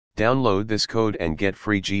Download this code and get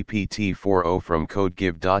free GPT-4o from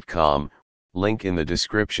codegive.com, link in the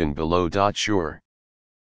description below. Sure.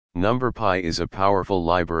 NumPy is a powerful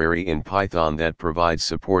library in Python that provides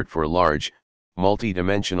support for large,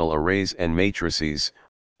 multidimensional arrays and matrices,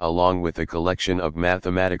 along with a collection of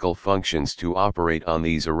mathematical functions to operate on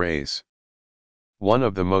these arrays. One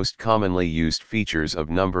of the most commonly used features of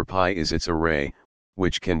NumPy is its array,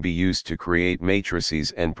 which can be used to create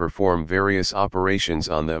matrices and perform various operations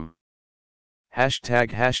on them.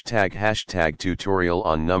 Hashtag tutorial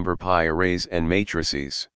on NumPy arrays and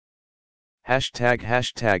matrices. Hashtag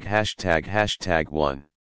 1.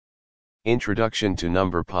 Introduction to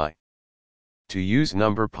NumPy. To use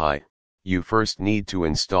NumPy, you first need to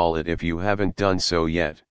install it if you haven't done so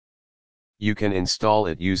yet. You can install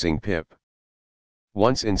it using pip.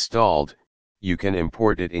 Once installed, you can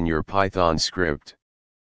import it in your Python script.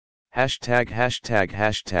 Hashtag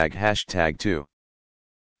 2.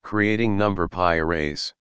 Creating NumPy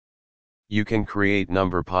arrays. You can create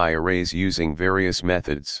NumPy arrays using various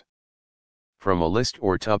methods. From a list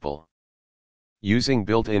or tuple. Using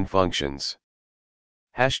built-in functions.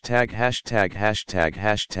 Hashtag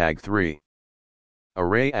 3.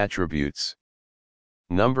 Array attributes.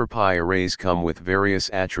 NumPy arrays come with various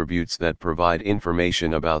attributes that provide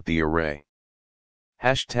information about the array.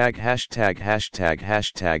 Hashtag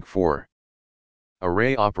 4.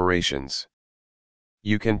 Array operations.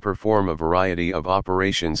 You can perform a variety of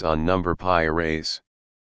operations on NumPy arrays.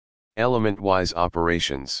 Element-wise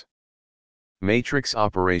operations. Matrix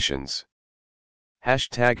operations.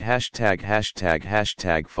 Hashtag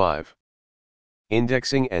 5.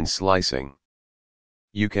 Indexing and slicing.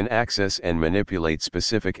 You can access and manipulate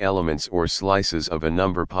specific elements or slices of a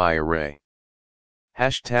NumPy array.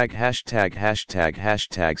 Hashtag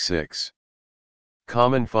 6.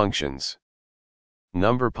 Common functions.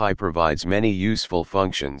 NumPy provides many useful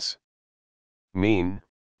functions. Mean,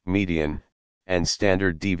 median, and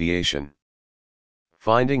standard deviation.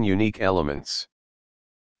 Finding unique elements.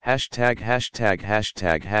 Hashtag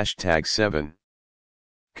 7.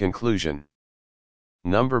 Conclusion.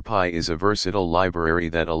 NumPy is a versatile library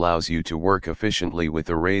that allows you to work efficiently with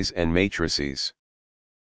arrays and matrices.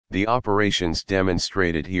 The operations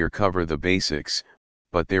demonstrated here cover the basics,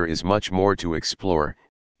 but there is much more to explore,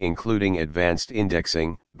 including advanced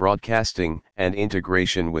indexing, broadcasting, and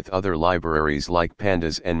integration with other libraries like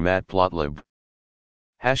pandas and matplotlib.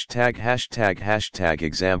 Hashtag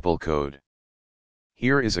example code.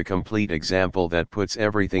 Here is a complete example that puts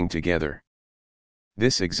everything together.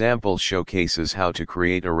 This example showcases how to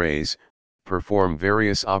create arrays, perform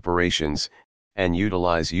various operations, and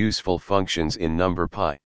utilize useful functions in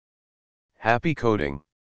NumPy. Happy coding!